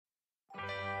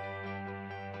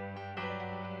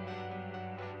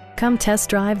Come test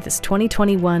drive this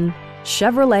 2021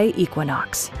 Chevrolet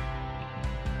Equinox.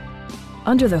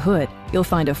 Under the hood, you'll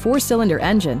find a 4-cylinder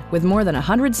engine with more than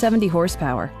 170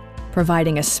 horsepower,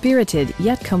 providing a spirited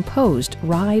yet composed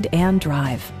ride and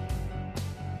drive.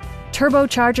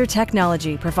 Turbocharger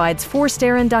technology provides forced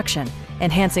air induction,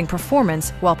 enhancing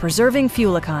performance while preserving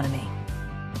fuel economy.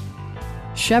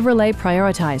 Chevrolet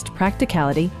prioritized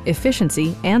practicality,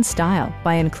 efficiency, and style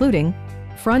by including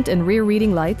front and rear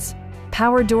reading lights,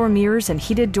 power door mirrors and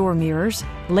heated door mirrors,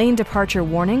 lane departure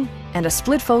warning, and a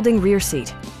split-folding rear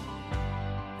seat.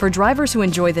 For drivers who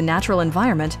enjoy the natural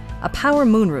environment, a power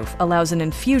moonroof allows an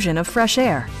infusion of fresh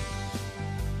air.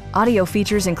 Audio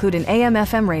features include an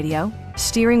AM/FM radio,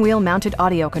 steering wheel mounted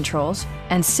audio controls,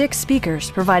 and 6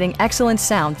 speakers providing excellent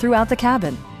sound throughout the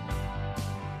cabin.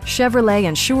 Chevrolet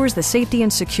ensures the safety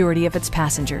and security of its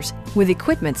passengers with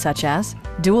equipment such as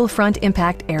dual front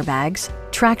impact airbags,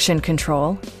 traction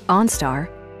control, OnStar,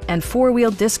 and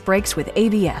 4-wheel disc brakes with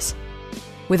ABS.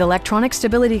 With electronic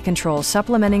stability control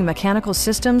supplementing mechanical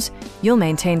systems, you'll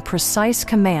maintain precise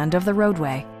command of the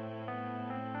roadway.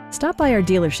 Stop by our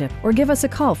dealership or give us a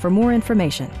call for more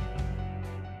information.